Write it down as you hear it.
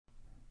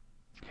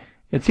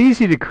It's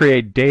easy to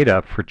create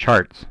data for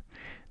charts.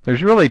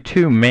 There's really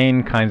two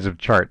main kinds of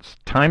charts,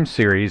 time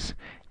series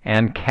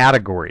and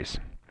categories.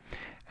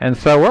 And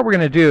so what we're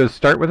going to do is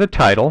start with a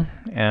title,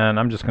 and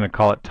I'm just going to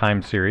call it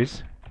time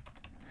series.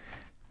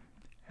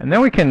 And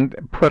then we can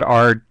put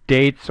our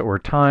dates or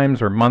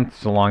times or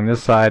months along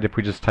this side if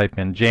we just type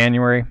in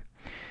January.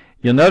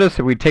 You'll notice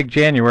if we take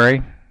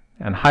January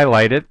and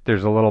highlight it,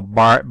 there's a little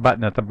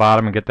button at the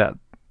bottom and get that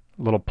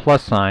little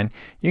plus sign.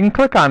 You can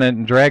click on it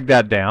and drag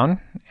that down,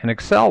 and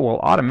Excel will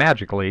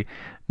automatically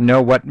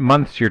know what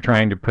months you're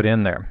trying to put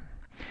in there.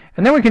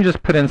 And then we can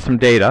just put in some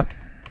data.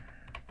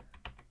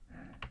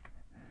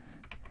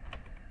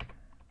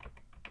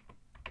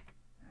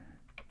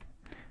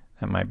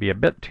 That might be a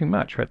bit too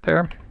much right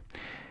there.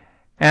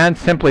 And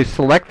simply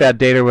select that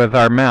data with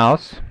our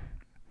mouse,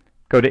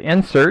 go to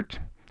Insert,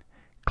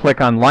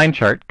 click on Line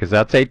Chart, because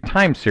that's a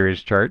time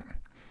series chart.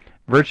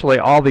 Virtually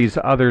all these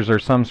others are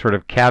some sort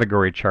of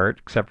category chart,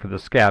 except for the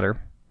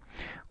scatter.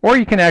 Or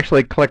you can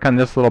actually click on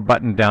this little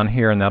button down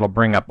here, and that'll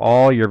bring up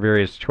all your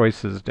various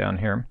choices down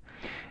here.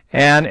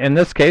 And in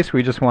this case,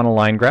 we just want a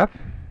line graph.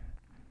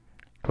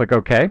 Click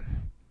OK,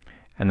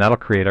 and that'll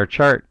create our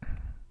chart.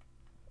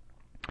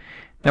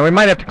 Now we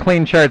might have to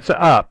clean charts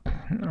up,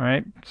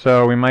 right?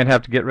 So we might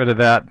have to get rid of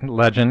that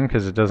legend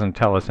because it doesn't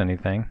tell us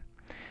anything.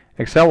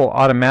 Excel will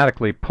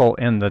automatically pull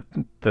in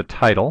the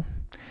title.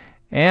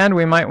 And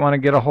we might want to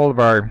get a hold of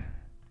our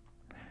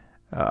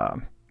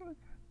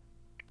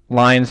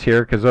lines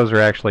here, because those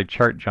are actually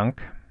chart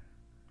junk.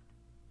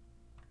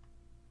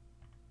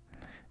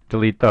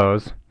 Delete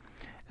those.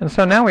 And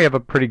so now we have a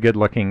pretty good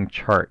looking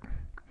chart.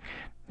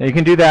 Now you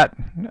can do that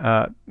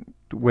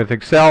with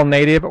Excel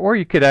native, or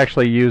you could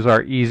actually use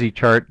our easy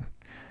chart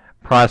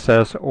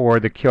process, or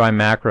the QI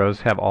macros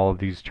have all of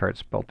these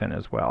charts built in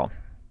as well.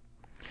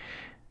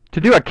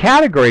 To do a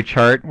category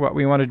chart, what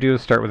we want to do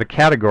is start with a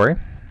category.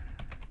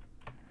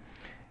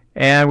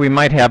 And we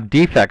might have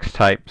defects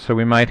type, so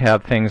we might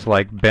have things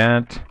like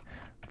bent,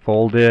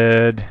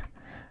 folded,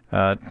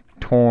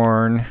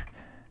 torn,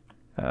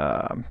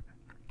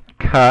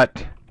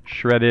 cut,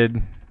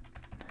 shredded,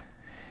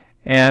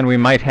 and we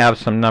might have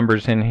some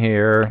numbers in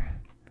here.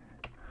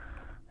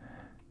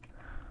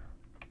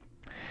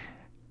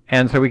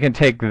 And so we can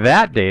take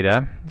that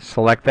data,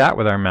 select that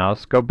with our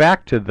mouse, go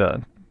back to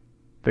the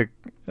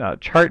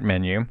chart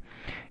menu,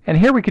 and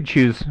here we could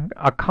choose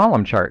a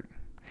column chart.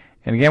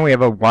 And again, we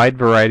have a wide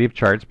variety of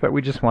charts, but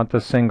we just want the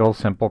single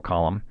simple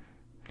column.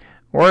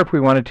 Or if we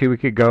wanted to, we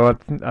could go a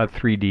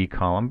 3D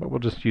column, but we'll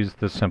just use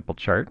the simple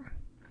chart.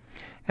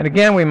 And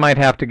again, we might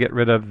have to get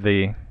rid of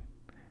the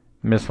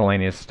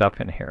miscellaneous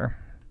stuff in here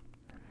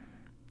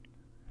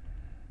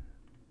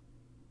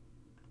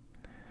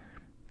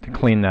to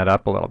clean that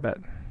up a little bit.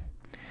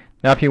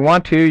 Now if you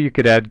want to, you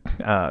could add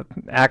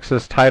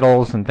axis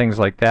titles and things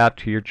like that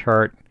to your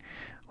chart.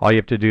 All you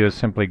have to do is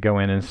simply go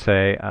in and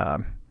say,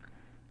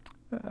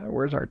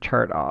 where's our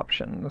chart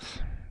options?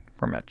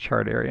 Format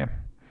chart area.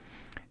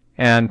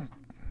 And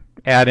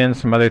add in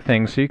some other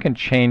things so you can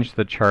change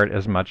the chart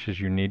as much as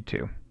you need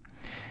to.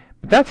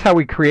 But that's how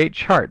we create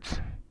charts.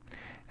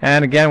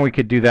 And again, we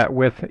could do that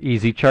with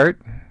Easy Chart,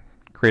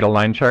 create a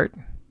line chart,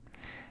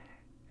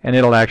 and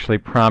it'll actually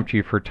prompt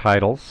you for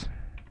titles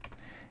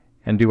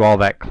and do all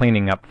that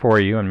cleaning up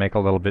for you and make a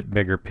little bit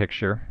bigger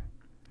picture.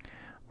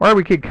 Or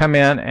we could come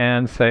in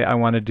and say, I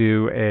want to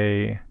do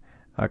a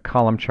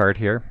column chart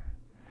here,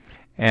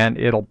 and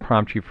it'll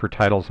prompt you for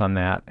titles on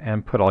that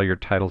and put all your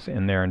titles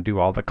in there and do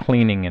all the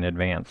cleaning in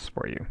advance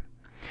for you.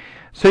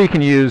 So you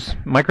can use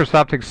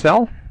Microsoft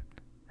Excel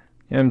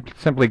and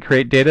simply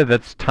create data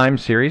that's time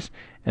series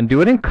and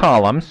do it in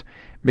columns,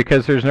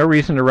 because there's no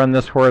reason to run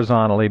this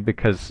horizontally,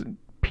 because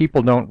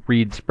people don't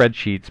read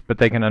spreadsheets, but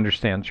they can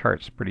understand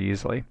charts pretty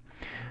easily.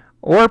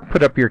 Or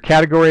put up your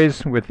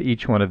categories with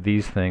each one of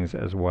these things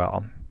as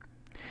well.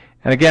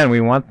 And again, we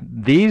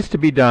want these to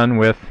be done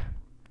with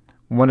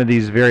one of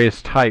these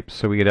various types,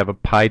 so we could have a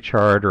pie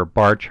chart or a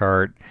bar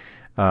chart,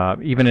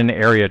 even an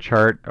area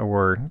chart,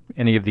 or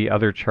any of the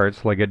other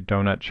charts like a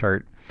donut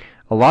chart.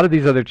 A lot of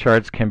these other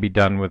charts can be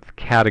done with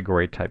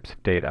category types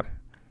of data.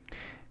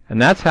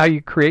 And that's how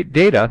you create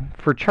data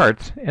for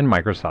charts in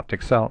Microsoft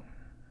Excel.